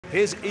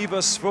Here's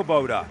Iva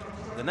Swoboda,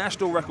 the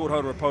national record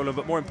holder of Poland,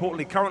 but more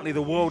importantly, currently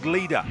the world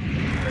leader.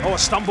 Oh, a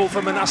stumble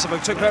from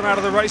Manasova, took her out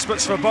of the race,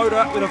 but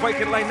Swoboda with a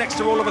vacant lane next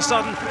to her all of a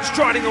sudden,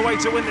 striding away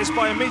to win this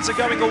by a metre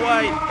going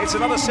away. It's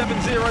another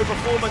 7-0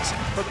 performance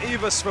from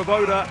Iva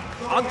Swoboda.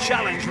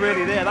 Unchallenged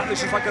really there. That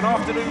looks like an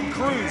afternoon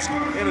cruise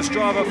in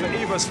Ostrava for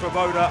Iva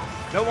Swoboda.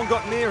 No one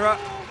got near her.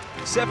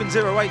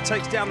 7:08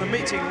 takes down the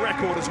meeting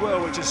record as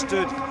well, which has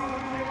stood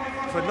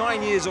for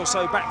 9 years or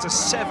so back to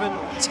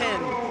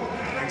 7:10.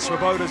 And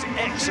Swoboda's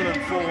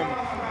excellent form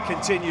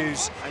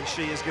continues, and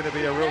she is going to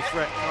be a real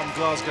threat come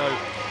Glasgow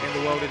in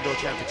the World Indoor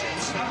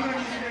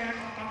Championships.